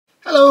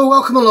Hello,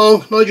 welcome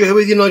along. Nigel here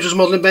with you, Nigel's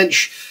Modelling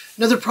Bench.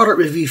 Another product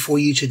review for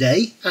you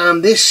today.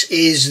 This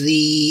is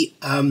the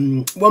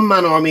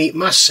one-man army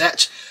mask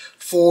set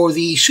for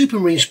the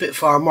Supermarine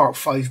Spitfire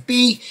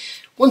Mk.Vb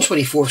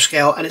 1/24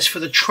 scale, and it's for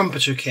the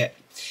trumpeter kit.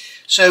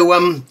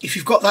 So if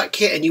you've got that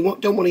kit and you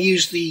don't want to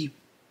use the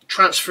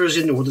transfers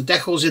in or the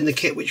decals in the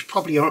kit, which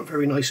probably aren't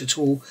very nice at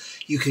all,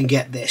 you can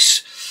get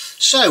this.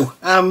 So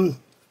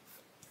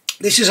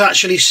this is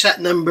actually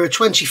set number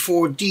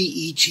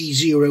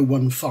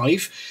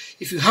 24DET015.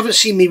 If you haven't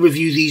seen me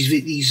review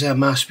these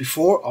masks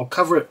before, I'll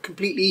cover it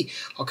completely.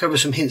 I'll cover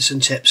some hints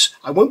and tips.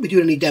 I won't be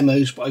doing any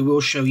demos, but I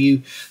will show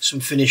you some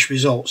finished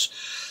results.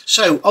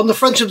 So on the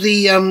front of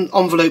the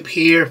envelope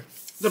here,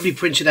 lovely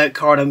printed out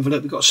card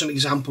envelope, we've got some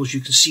examples. You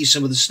can see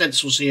some of the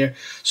stencils here.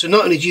 So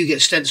not only do you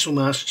get stencil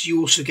masks, you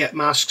also get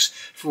masks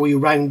for all your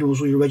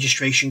roundels, all your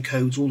registration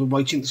codes, all the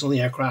writing that's on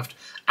the aircraft.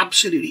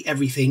 Absolutely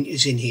everything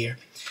is in here.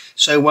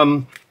 So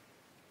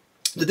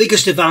the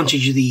biggest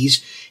advantage of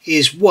these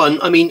is,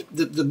 one, I mean,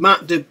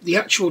 the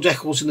actual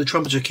decals in the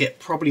trumpeter kit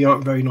probably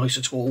aren't very nice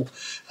at all.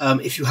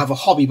 If you have a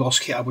Hobby Boss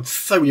kit, I would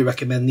thoroughly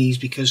recommend these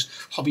because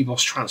Hobby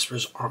Boss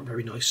transfers aren't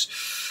very nice.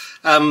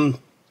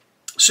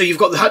 So you've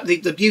got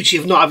the beauty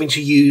of not having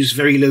to use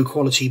very low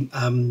quality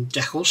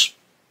decals.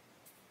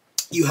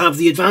 You have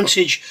the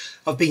advantage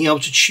of being able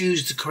to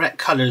choose the correct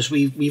colours.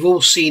 We've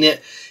all seen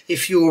it.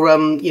 If you're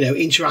you know,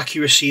 into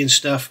accuracy and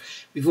stuff,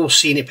 we've all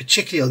seen it,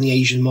 particularly on the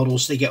Asian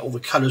models. They get all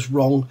the colours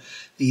wrong.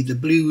 The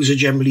blues are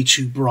generally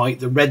too bright.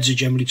 The reds are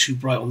generally too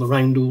bright on the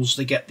roundels.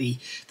 They get the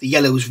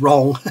yellows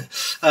wrong.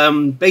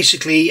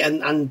 Basically,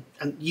 and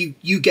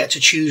you get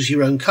to choose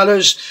your own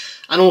colours,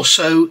 and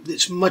also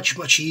it's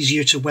much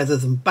easier to weather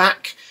them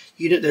back.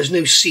 There's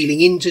no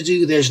sealing in to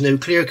do. There's no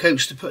clear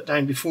coats to put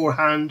down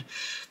beforehand.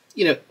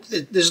 You know,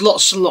 there's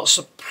lots and lots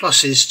of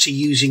pluses to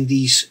using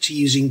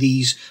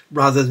these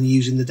rather than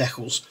using the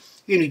decals.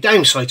 The only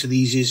downside to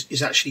these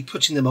is actually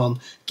putting them on,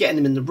 getting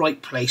them in the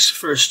right place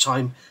first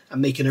time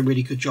and making a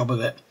really good job of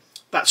it.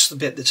 That's the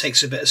bit that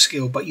takes a bit of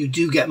skill, but you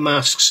do get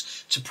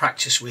masks to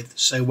practice with,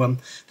 so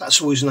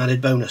that's always an added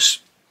bonus.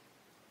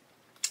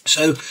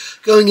 So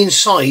going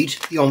inside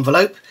the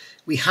envelope,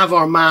 we have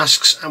our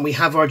masks and we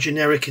have our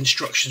generic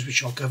instructions,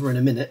 which I'll cover in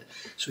a minute.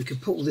 So we can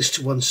put all this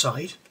to one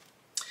side.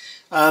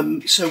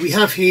 So we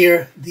have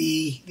here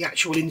the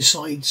actual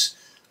insides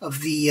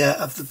of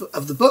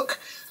the book,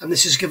 and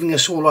this is giving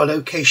us all our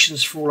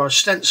locations for all our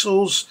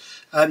stencils.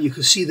 You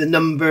can see the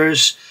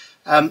numbers.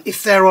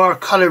 If there are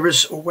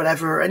colours or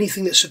whatever,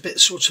 anything that's a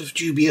bit sort of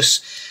dubious,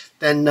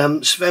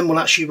 then Sven will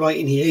actually write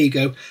in here. Here you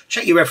go.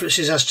 Check your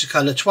references as to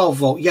colour. 12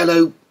 volt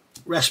yellow,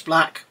 rest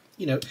black.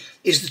 You know,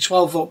 is the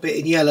 12 volt bit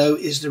in yellow?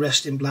 Is the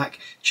rest in black?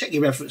 Check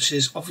your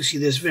references. Obviously,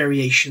 there's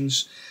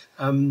variations.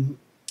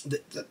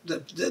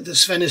 That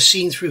Sven has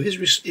seen through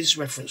his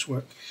reference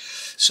work,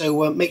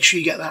 so make sure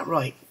you get that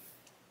right.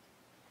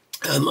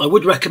 I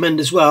would recommend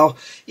as well,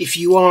 if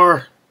you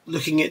are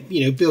looking at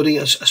building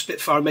a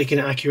Spitfire, making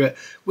it accurate,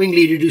 Wing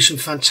Leader do some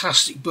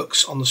fantastic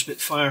books on the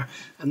Spitfire,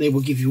 and they will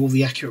give you all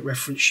the accurate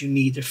reference you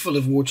need. They're full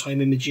of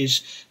wartime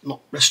images,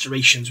 not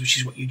restorations, which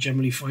is what you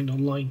generally find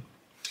online.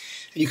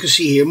 And you can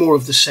see here more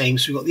of the same.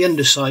 So we've got the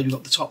underside, we've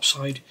got the top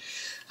side,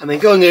 and then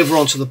going over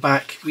onto the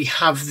back, we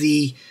have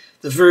the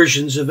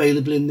versions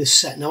available in this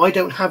set. Now, I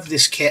don't have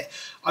this kit.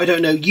 I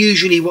don't know.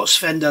 Usually what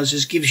Sven does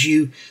is gives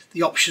you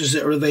the options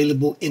that are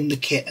available in the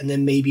kit, and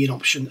then maybe an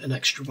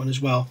extra one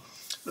as well.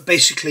 But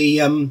basically,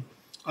 I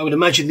would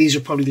imagine these are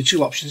probably the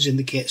two options in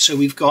the kit. So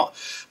we've got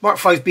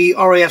Mk.Vb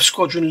RAF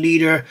Squadron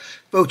Leader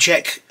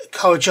Wojciech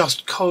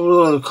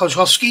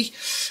Kołczowski,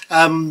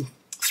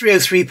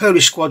 303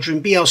 Polish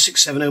Squadron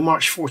BL670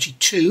 March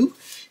 42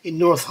 in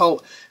North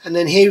Holt, and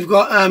then here we've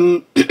got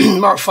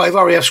Mk.V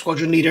RAF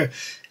Squadron Leader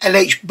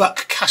LH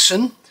Buck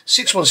Kasson,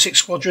 616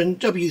 Squadron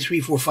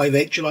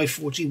W3458 July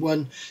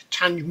 41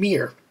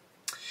 Tanjmir.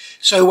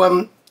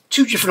 So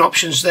two different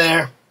options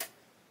there.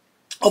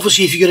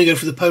 Obviously, if you're going to go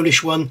for the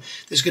Polish one,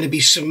 there's going to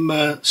be some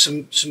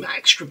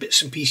extra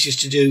bits and pieces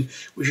to do,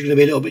 which are going to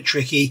be a little bit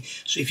tricky.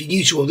 So if you're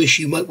new to all this,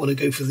 you might want to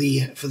go for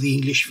the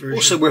English version.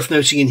 Also worth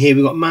noting in here,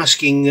 we've got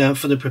masking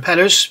for the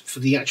propellers, for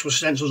the actual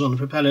stencils on the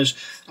propellers,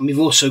 and we've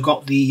also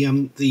got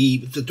the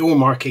door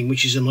marking,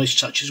 which is a nice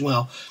touch as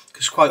well,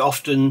 because quite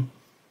often,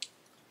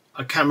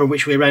 I can't remember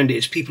which way around it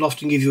is, people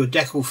often give you a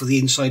decal for the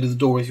inside of the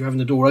door if you're having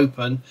the door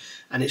open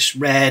and it's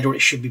red, or it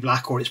should be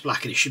black, or it's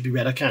black and it should be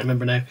red. I can't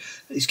remember now.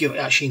 It's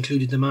actually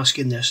included the mask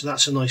in there, so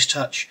that's a nice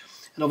touch.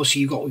 And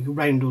obviously you've got all your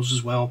roundels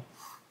as well,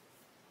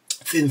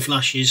 thin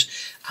flashes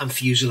and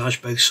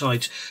fuselage both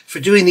sides. For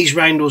doing these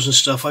roundels and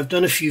stuff, I've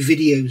done a few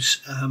videos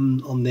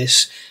on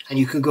this, and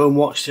you can go and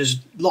watch. There's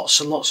lots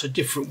and lots of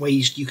different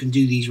ways you can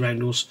do these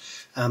roundels.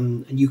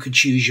 And you could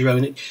choose your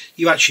own.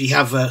 You actually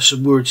have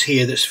some words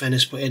here that Sven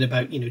has put in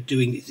about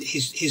doing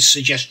his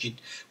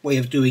suggested way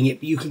of doing it.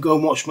 But you can go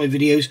and watch my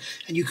videos,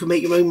 and you can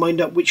make your own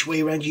mind up which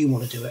way around you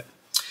want to do it.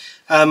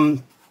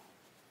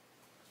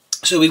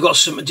 So we've got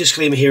some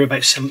disclaimer here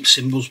about some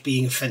symbols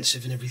being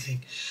offensive and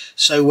everything.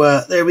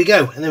 So there we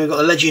go. And then we've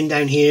got a legend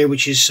down here,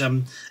 which is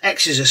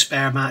X is a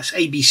spare mask,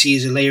 ABC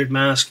is a layered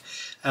mask.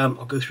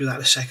 I'll go through that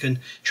in a second.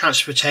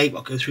 Transfer tape,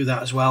 I'll go through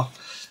that as well.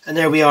 And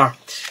there we are.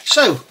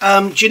 So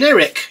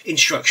generic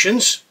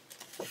instructions.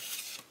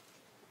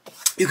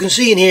 You can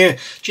see in here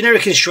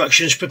generic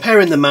instructions,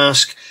 preparing the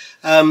mask.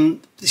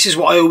 This is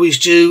what I always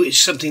do. It's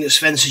something that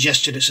Sven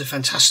suggested. It's a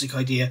fantastic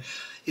idea.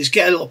 Is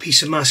get a little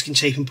piece of masking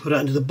tape and put it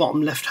under the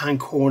bottom left hand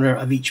corner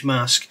of each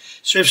mask.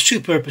 Serves two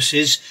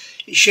purposes.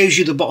 It shows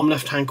you the bottom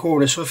left hand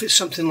corner. So if it's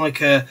something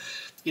like a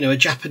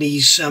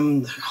Japanese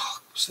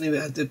what's the name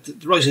of it?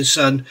 The Rising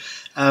Sun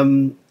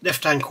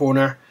left hand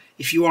corner,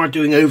 if you are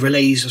doing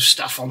overlays of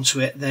stuff onto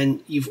it, then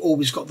you've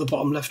always got the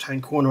bottom left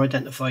hand corner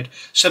identified.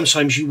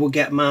 Sometimes you will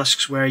get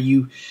masks where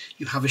you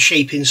have a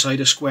shape inside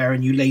a square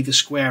and you lay the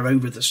square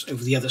over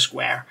the other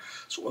square,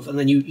 sort of, and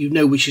then you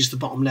know which is the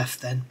bottom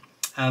left then.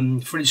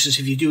 For instance,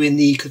 if you're doing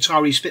the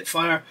Qatari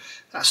Spitfire,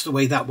 that's the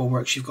way that one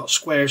works. You've got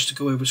squares to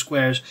go over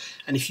squares,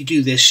 and if you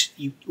do this,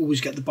 you always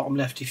get the bottom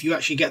left. If you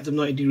actually get them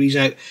 90 degrees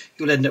out,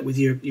 you'll end up with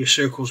your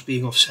circles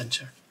being off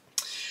center.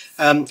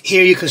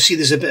 Here you can see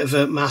there's a bit of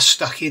a mask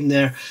stuck in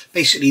there.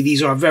 Basically,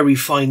 these are very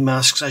fine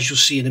masks, as you'll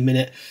see in a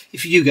minute.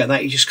 If you do get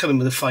that, you just come in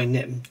with a fine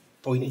nip and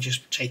point and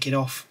just take it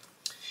off.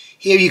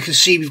 Here you can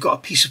see we've got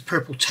a piece of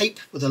purple tape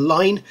with a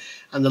line,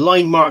 and the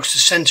line marks the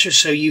center,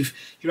 so you're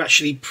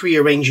actually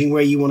pre-arranging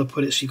where you want to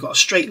put it. So you've got a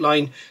straight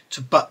line to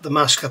butt the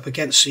mask up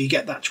against, so you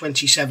get that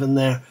 27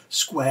 there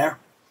square.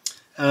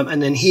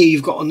 And then here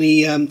you've got on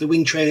the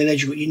wing trailing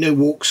edge, you've got your no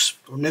walks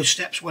or no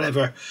steps,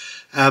 whatever.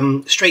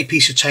 Straight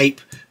piece of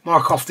tape,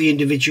 mark off the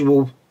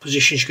individual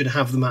positions you're going to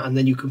have them at, and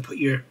then you can put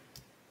your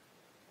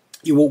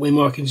walkway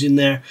markings in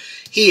there.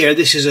 Here,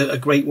 this is a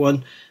great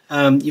one.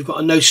 You've got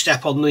a no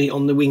step on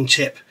the wing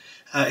tip.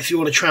 If you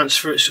want to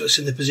transfer it so it's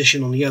in the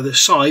position on the other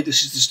side,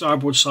 this is the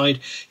starboard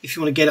side. If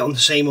you want to get it on the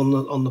same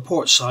on the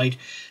port side,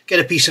 get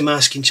a piece of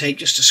masking tape,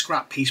 just a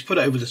scrap piece, put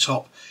it over the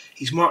top.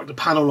 He's marked the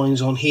panel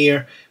lines on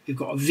here. We've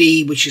got a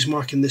V, which is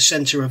marking the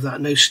center of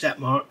that no step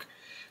mark.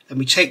 Then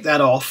we take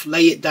that off,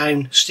 lay it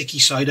down sticky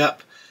side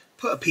up,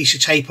 put a piece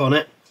of tape on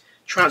it,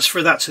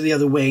 transfer that to the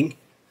other wing,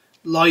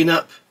 line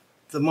up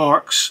the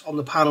marks on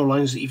the panel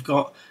lines that you've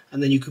got,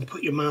 and then you can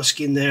put your mask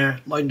in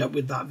there lined up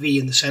with that V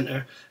in the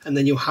center, and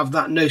then you'll have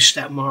that no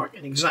step mark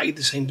in exactly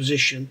the same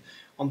position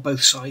on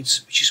both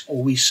sides, which is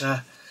always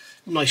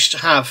nice to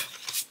have.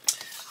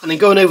 And then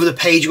going over the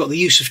page, you've got the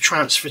use of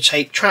transfer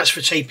tape.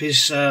 Transfer tape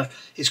is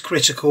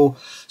critical.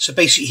 So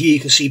basically here you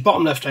can see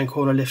bottom left hand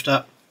corner lift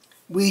up,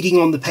 weeding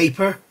on the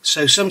paper.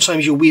 So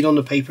sometimes you'll weed on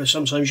the paper,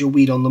 sometimes you'll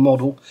weed on the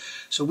model.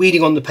 So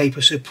weeding on the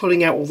paper, so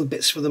pulling out all the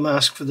bits for the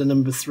mask for the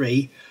number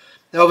 3.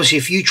 Now obviously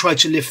if you try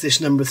to lift this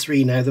number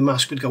 3 now, the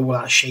mask would go all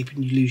out of shape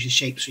and you lose your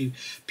shape. So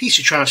piece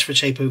of transfer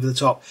tape over the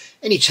top,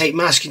 any tape,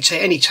 masking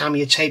tape, any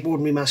Tamiya tape,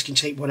 ordinary masking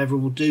tape, whatever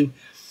will do.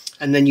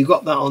 And then you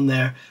got that on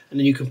there, and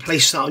then you can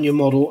place that on your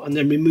model and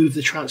then remove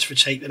the transfer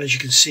tape, and as you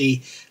can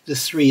see the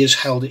 3 has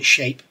held its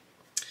shape.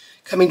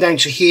 Coming down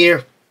to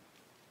here,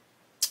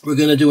 we're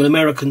going to do an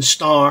American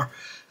star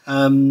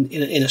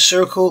in a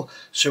circle.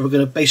 So we're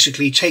going to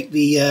basically take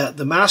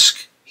the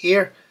mask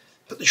here,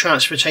 put the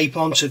transfer tape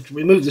on to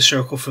remove the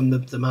circle from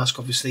the mask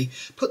obviously,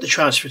 put the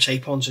transfer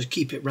tape on to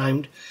keep it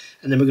round,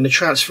 and then we're going to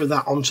transfer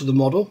that onto the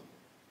model.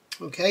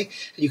 Okay,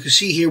 and you can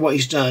see here what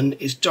he's done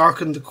is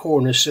darkened the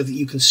corners so that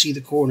you can see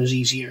the corners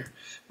easier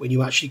when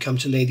you actually come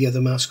to lay the other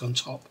mask on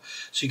top.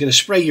 So you're going to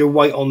spray your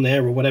white on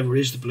there, or whatever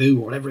it is, the blue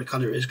or whatever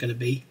colour it is going to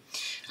be,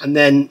 and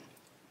then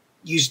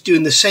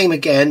doing the same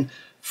again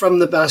from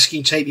the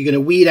masking tape. You're going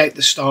to weed out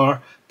the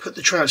star, put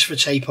the transfer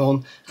tape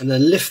on, and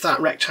then lift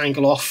that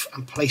rectangle off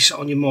and place it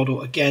on your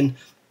model. Again,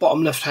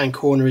 bottom left hand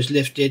corner is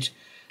lifted,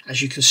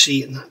 as you can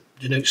see, and that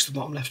denotes the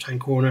bottom left hand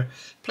corner.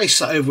 Place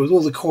that over with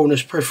all the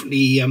corners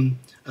perfectly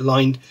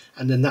aligned,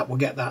 and then that will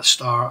get that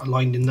star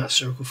aligned in that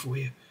circle for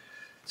you.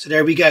 So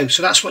there we go.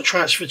 So that's what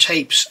transfer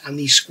tapes and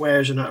these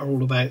squares and that are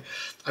all about.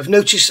 I've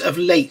noticed of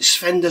late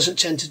Sven doesn't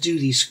tend to do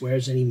these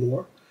squares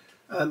anymore.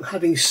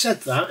 Having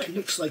said that, it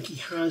looks like he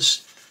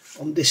has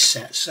on this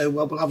set, so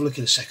we'll have a look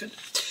in a second.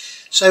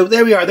 So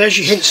there we are, there's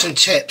your hints and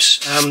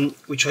tips,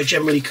 which I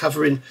generally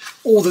cover in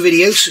all the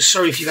videos, so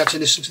sorry if you've had to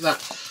listen to that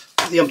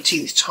for the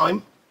umpteenth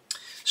time.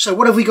 So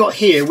what have we got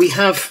here? We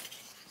have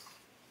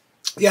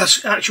the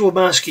actual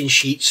masking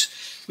sheets.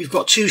 We've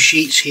got 2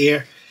 sheets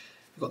here.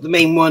 We've got the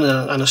main one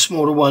and a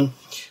smaller one.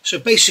 So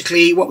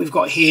basically what we've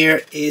got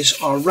here is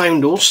our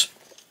roundels.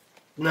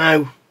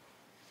 Now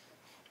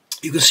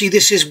you can see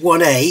this is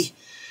 1A.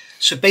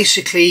 So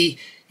basically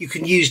you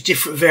can use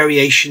different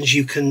variations.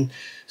 You can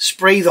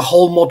spray the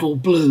whole model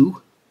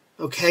blue,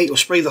 okay, or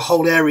spray the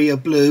whole area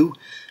blue,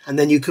 and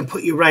then you can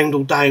put your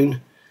roundel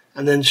down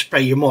and then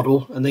spray your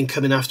model and then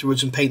come in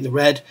afterwards and paint the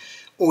red.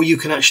 Or you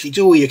can actually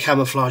do all your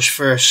camouflage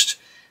first,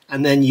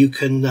 and then you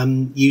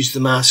can use the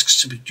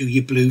masks to do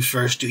your blue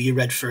first, do your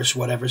red first,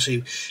 whatever. So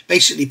you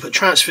basically put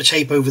transfer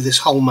tape over this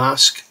whole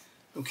mask,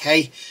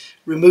 okay,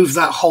 remove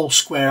that whole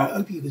square. I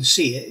hope you can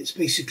see it. It's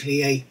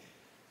basically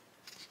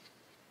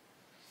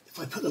If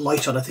I put the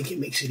light on, I think it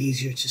makes it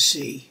easier to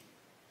see.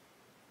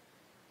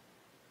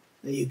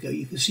 There you go.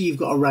 You can see you've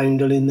got a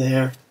roundel in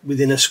there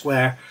within a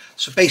square.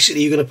 So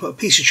basically you're going to put a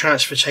piece of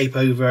transfer tape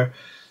over,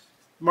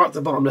 mark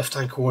the bottom left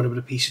hand corner with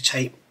a piece of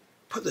tape,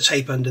 put the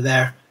tape under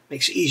there,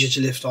 makes it easier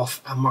to lift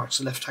off, and marks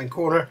the left hand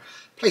corner.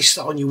 Place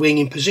that on your wing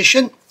in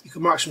position. You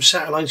can mark some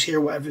center lines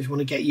here, whatever, if you want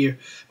to get your,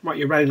 mark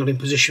your roundel in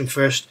position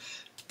first.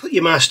 Put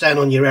your mask down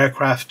on your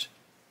aircraft,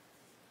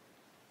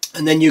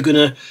 and then you're going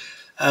to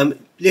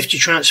lift your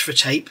transfer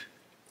tape,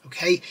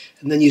 okay,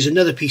 and then use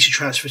another piece of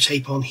transfer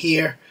tape on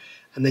here,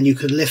 and then you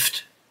can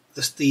lift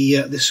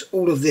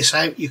all of this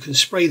out. You can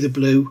spray the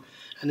blue,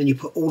 and then you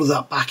put all of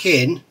that back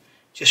in.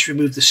 Just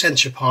remove the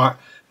center part,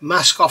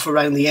 mask off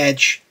around the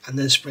edge, and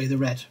then spray the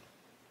red.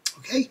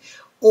 Okay,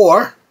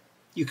 or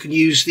you can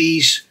use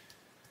these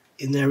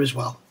in there as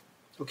well.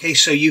 Okay,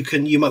 so you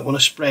might want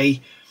to spray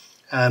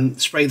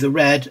the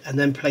red and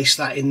then place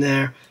that in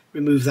there,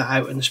 remove that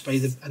out, and spray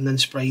the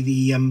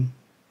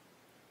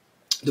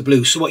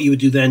blue. So what you would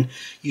do then,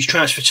 use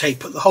transfer tape,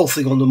 put the whole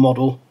thing on the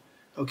model.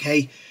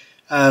 Okay,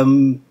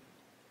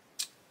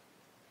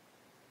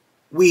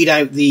 weed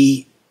out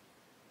the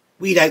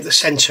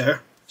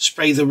center,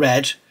 spray the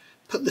red,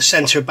 put the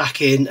center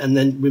back in, and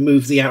then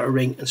remove the outer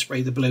ring and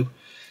spray the blue.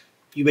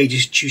 You may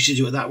just choose to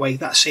do it that way.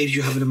 That saves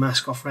you having a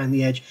mask off around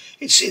the edge.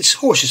 It's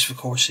horses for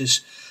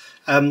courses.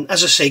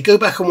 As I say, go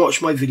back and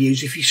watch my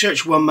videos. If you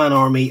search One Man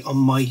Army on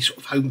my sort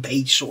of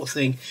homepage sort of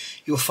thing,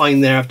 you'll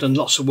find there I've done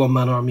lots of One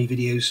Man Army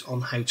videos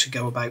on how to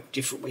go about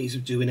different ways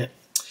of doing it.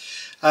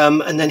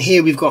 And then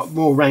here we've got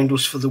more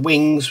roundels for the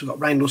wings. We've got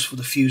roundels for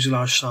the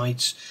fuselage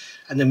sides.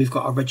 And then we've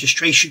got our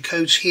registration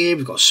codes here.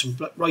 We've got some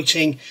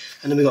writing.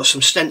 And then we've got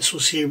some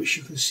stencils here, which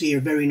you can see are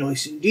very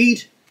nice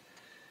indeed.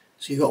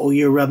 So you've got all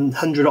your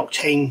 100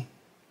 octane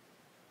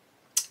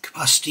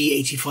capacity,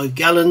 85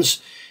 gallons.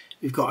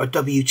 We've got our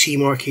WT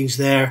markings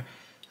there.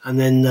 And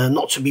then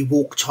not to be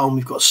walked on,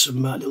 we've got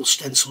some little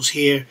stencils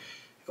here.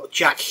 We've got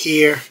Jack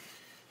here.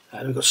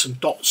 And we've got some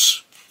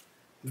dots.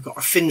 We've got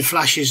our fin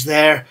flashes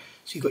there.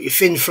 So you've got your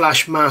fin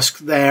flash mask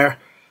there.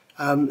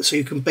 So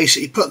you can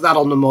basically put that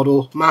on the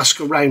model,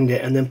 mask around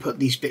it, and then put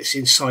these bits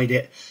inside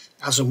it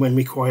as and when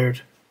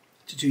required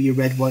to do your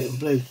red, white and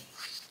blue.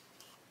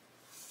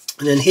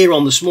 And then here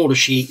on the smaller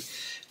sheet,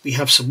 we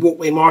have some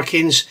walkway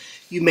markings.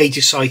 You may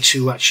decide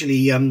to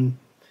actually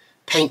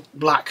paint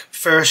black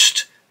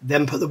first,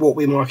 then put the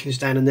walkway markings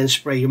down and then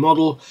spray your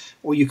model,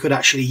 or you could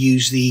actually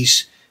use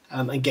these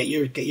and get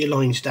your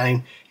lines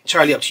down.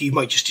 Entirely up to you. You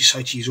might just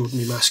decide to use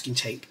ordinary masking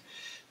tape,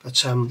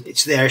 but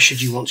it's there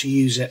should you want to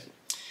use it.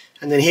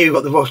 And then here we've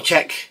got the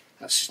Wojtek,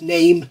 that's his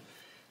name.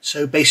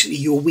 So basically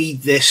you'll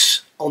weed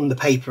this on the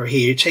paper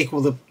here, take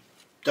all the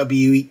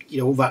W,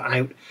 all that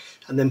out,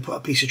 and then put a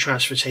piece of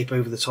transfer tape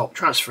over the top,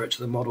 transfer it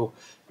to the model,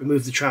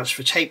 remove the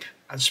transfer tape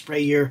and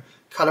spray your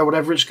colour,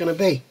 whatever it's going to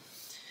be.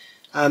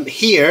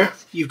 Here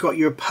you've got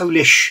your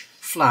Polish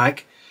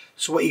flag.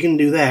 So what you're going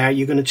to do there,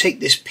 you're going to take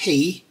this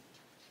P,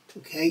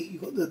 okay,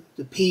 you've got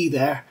the P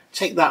there,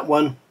 take that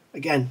one,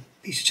 again,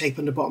 piece of tape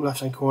in the bottom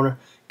left hand corner,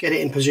 get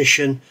it in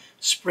position,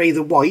 spray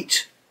the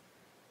white,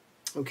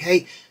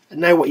 okay, and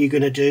now what you're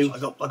going to do, I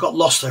got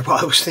lost there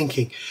what I was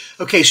thinking.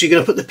 Okay, so you're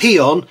going to put the P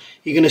on,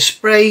 you're going to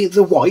spray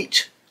the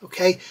white,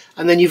 okay,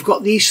 and then you've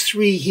got these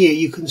three here.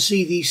 You can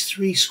see these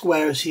three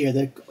squares here,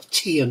 they've got a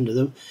T under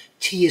them.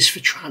 T is for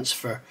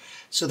transfer,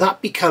 so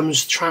that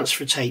becomes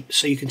transfer tape.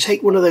 So you can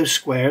take one of those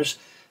squares,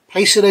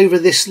 place it over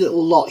this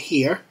little lot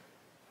here,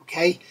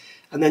 okay,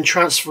 and then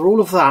transfer all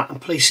of that and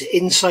place it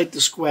inside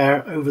the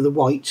square over the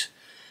white,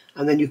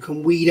 and then you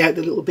can weed out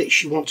the little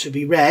bits you want to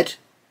be red.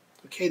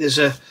 Okay,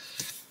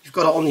 you've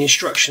got it on the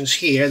instructions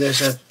here,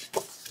 there's a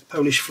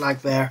Polish flag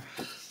there,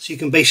 so you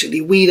can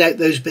basically weed out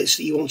those bits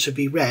that you want to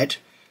be red.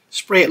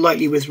 Spray it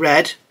lightly with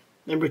red.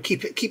 Remember,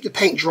 keep the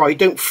paint dry,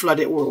 don't flood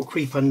it or it'll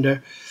creep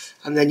under.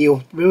 And then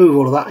you'll remove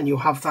all of that and you'll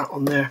have that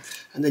on there.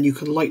 And then you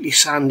can lightly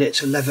sand it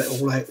to level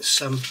it all out.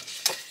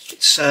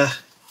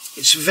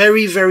 It's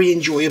very, very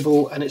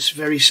enjoyable and it's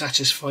very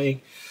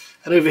satisfying.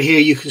 And over here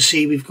you can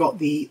see we've got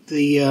the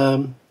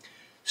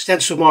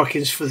stencil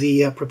markings for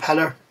the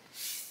propeller.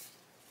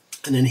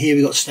 And then here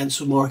we've got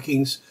stencil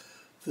markings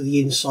for the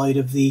inside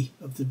of the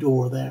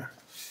door there.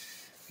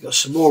 We've got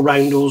some more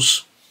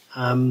roundels.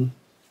 And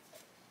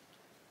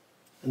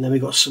then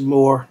we've got some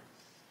more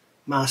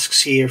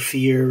masks here for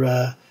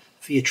your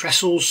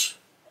trestles.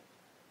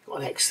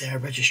 Got an X there,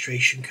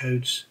 registration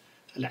codes,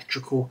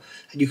 electrical.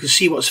 And you can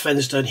see what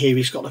Sven's done here.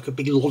 He's got like a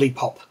big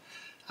lollipop.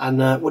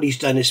 And what he's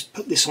done is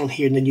put this on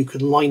here, and then you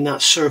can line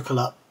that circle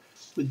up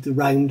with the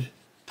round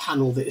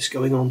panel that it's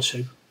going on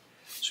to.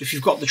 So if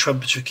you've got the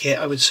trumpeter kit,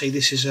 I would say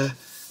this is a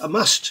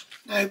must.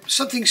 Now,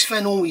 something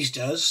Sven always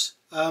does,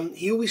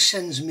 he always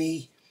sends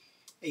me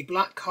a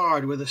black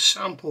card with a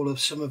sample of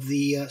some of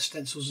the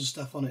stencils and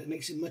stuff on it. It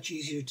makes it much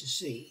easier to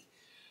see.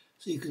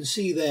 So you can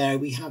see there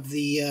we have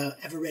the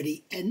Ever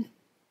Ready N.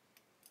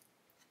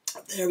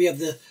 Up there we have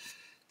the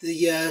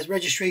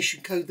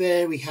registration code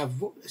there. We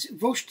have, is it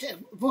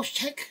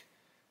Wojtek?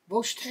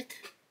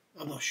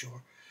 I'm not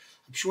sure.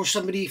 I'm sure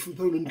somebody from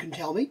Poland can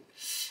tell me.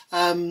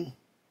 And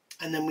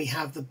then we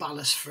have the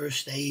ballast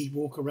first aid,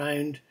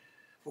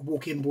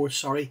 walk-in board,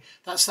 sorry.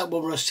 That's that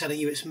one where I was telling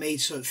you it's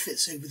made so it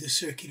fits over the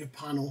circular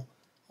panel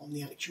on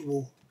the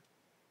actual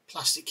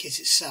plastic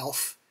kit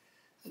itself.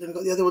 And then we've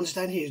got the other ones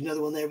down here. There's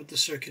another one there with the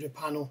circular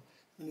panel.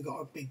 And we've got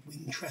our big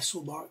wing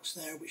trestle marks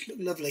there, which look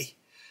lovely.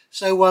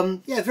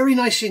 So, yeah, very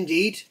nice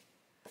indeed.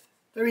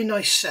 Very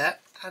nice set.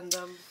 And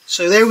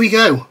so there we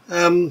go.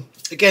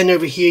 Again,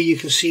 over here you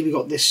can see we've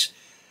got this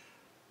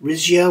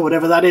Rizia,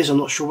 whatever that is. I'm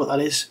not sure what that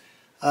is.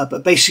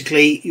 But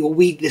basically, you'll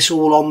weed this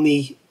all on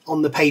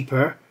the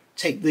paper.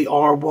 Take the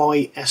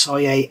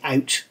RYSIA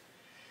out.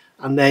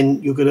 And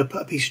then you're going to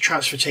put a piece of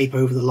transfer tape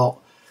over the lot.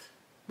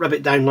 Rub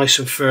it down nice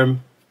and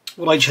firm.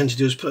 What I tend to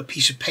do is put a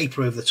piece of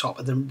paper over the top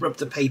and then rub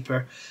the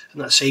paper,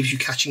 and that saves you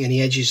catching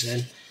any edges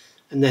then.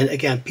 And then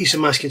again, piece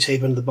of masking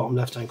tape under the bottom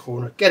left hand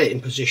corner, get it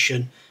in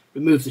position,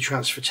 remove the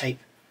transfer tape,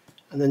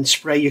 and then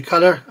spray your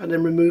colour and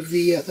then remove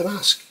the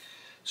mask.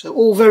 So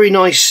all very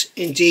nice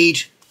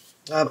indeed.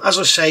 As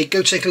I say,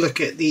 go take a look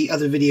at the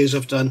other videos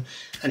I've done,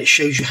 and it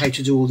shows you how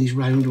to do all these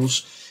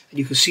roundels, and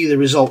you can see the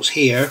results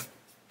here.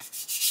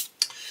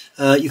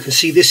 You can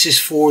see this is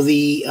for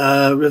the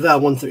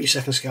Revell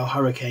 1/32 scale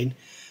Hurricane.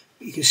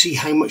 You can see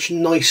how much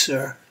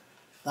nicer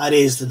that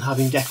is than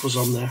having decals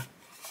on there.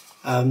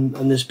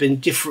 And there's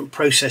been different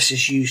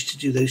processes used to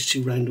do those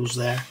two roundels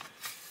there.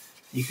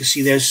 You can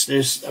see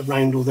there's a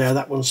roundel there.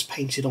 That one's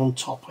painted on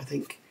top, I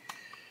think,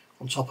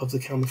 on top of the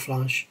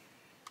camouflage.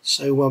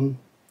 So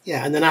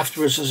yeah, and then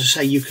afterwards, as I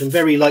say, you can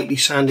very lightly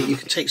sand it. You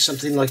can take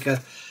something like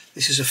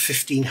this is a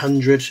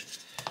 1500.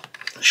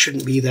 That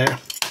shouldn't be there.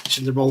 It's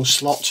in the wrong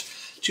slot.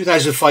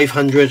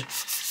 2500.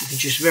 You can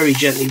just very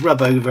gently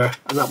rub over,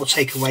 and that will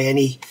take away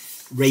any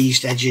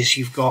raised edges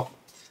you've got,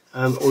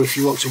 or if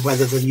you want to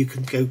weather them, you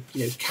can go,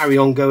 carry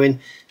on going,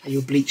 and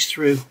you'll bleach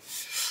through.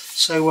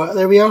 So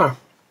there we are,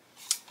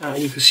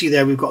 and you can see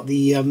there we've got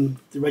the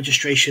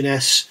registration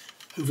S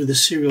over the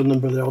serial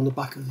number there on the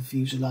back of the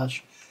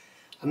fuselage,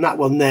 and that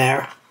one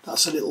there,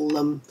 that's a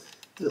little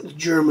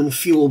German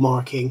fuel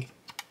marking,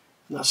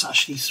 and that's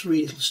actually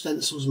 3 little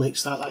stencils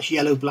makes that. That's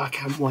yellow,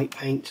 black, and white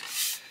paint.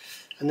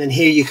 And then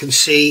here you can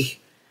see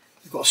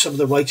we've got some of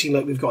the writing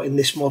like we've got in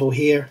this model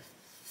here.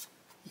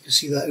 You can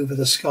see that over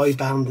the sky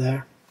band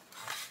there.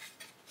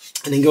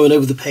 And then going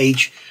over the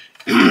page,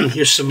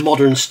 here's some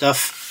modern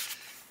stuff.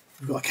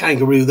 We've got a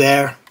kangaroo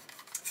there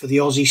for the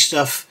Aussie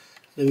stuff.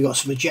 Then we've got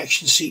some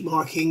ejection seat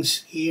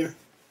markings here.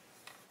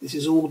 This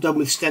is all done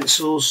with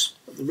stencils.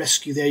 At the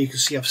rescue there, you can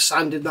see I've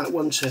sanded that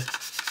one to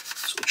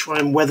sort of try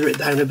and weather it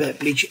down a bit,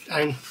 bleach it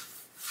down.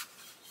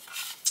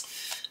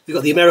 We've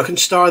got the American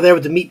star there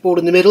with the meatball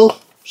in the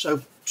middle,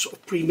 so sort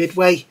of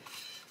pre-midway.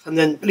 And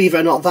then, believe it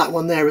or not, that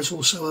one there is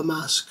also a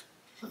mask.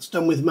 That's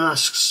done with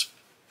masks.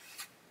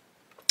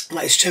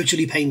 That is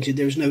totally painted.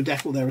 There is no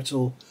decal there at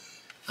all.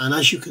 And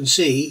as you can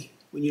see,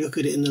 when you look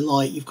at it in the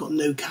light, you've got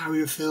no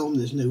carrier film,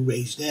 there's no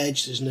raised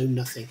edge, there's no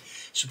nothing.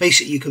 So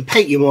basically you can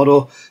paint your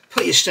model,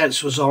 put your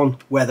stencils on,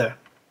 weather.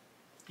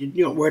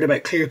 You're not worried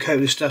about clear coat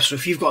and stuff. So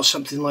if you've got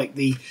something like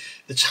the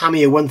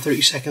Tamiya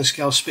 1/32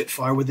 scale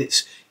Spitfire with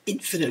its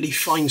infinitely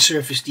fine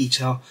surface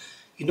detail,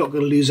 you're not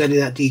going to lose any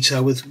of that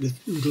detail with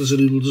oodles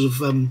and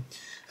oodles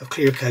of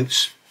clear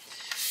coats.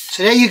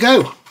 So there you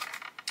go,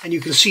 and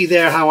you can see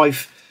there how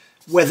I've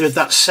weathered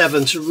that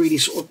 7 to really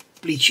sort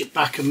of bleach it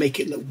back and make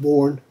it look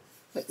worn,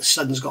 like the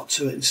sun's got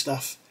to it and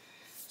stuff.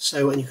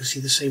 So, and you can see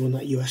the same on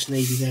that US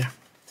Navy there.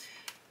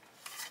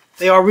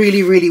 They are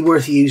really, really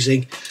worth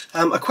using.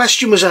 A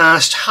question was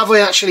asked, have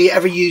I actually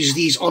ever used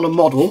these on a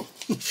model?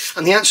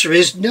 And the answer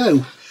is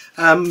no.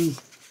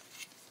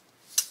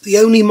 The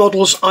only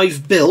models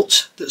I've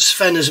built that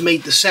Sven has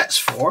made the sets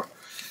for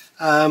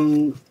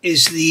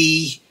is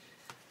the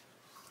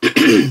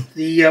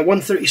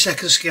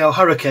 1/32 scale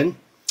Hurricane,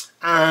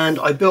 and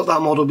I built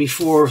that model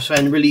before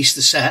Sven released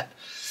the set.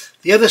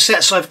 The other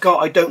sets I've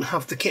got I don't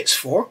have the kits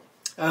for,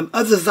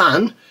 other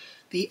than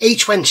the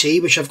A20,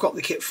 which I've got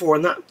the kit for,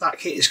 and that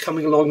kit is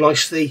coming along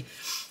nicely,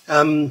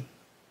 so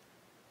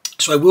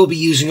I will be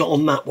using it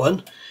on that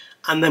one.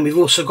 And then we've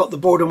also got the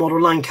border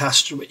model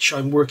Lancaster, which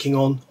I'm working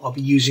on. I'll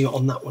be using it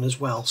on that one as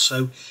well,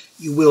 so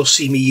you will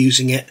see me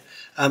using it.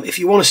 If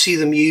you want to see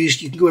them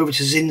used, you can go over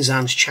to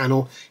Zinzan's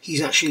channel. He's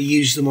actually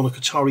used them on a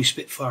Qatari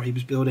Spitfire he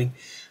was building,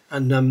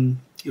 and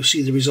you'll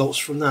see the results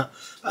from that.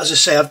 As I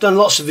say, I've done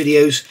lots of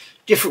videos,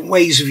 different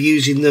ways of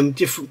using them,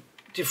 different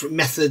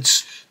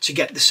methods to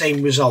get the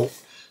same result.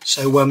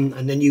 So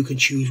and then you can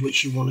choose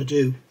which you want to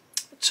do.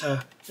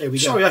 But there we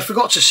go. Sorry, I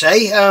forgot to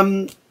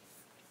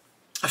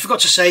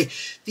say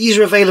these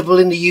are available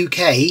in the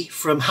UK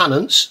from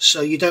Hannants,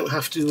 so you don't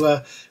have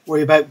to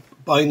worry about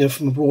buying them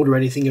from abroad or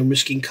anything and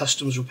risking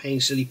customs or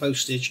paying silly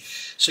postage.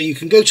 So you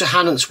can go to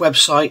Hannants'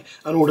 website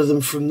and order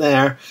them from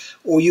there,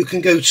 or you can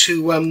go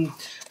to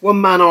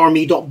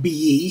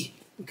onemanarmy.be.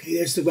 Okay,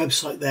 there's the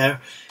website there.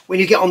 When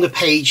you get on the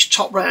page,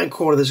 top right hand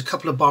corner, there's a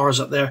couple of bars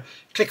up there.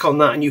 Click on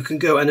that and you can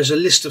go, and there's a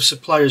list of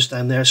suppliers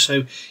down there,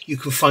 so you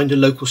can find a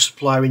local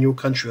supplier in your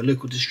country, a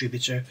local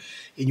distributor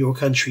in your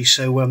country.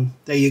 So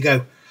there you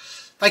go.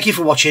 Thank you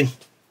for watching.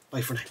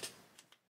 Bye for now.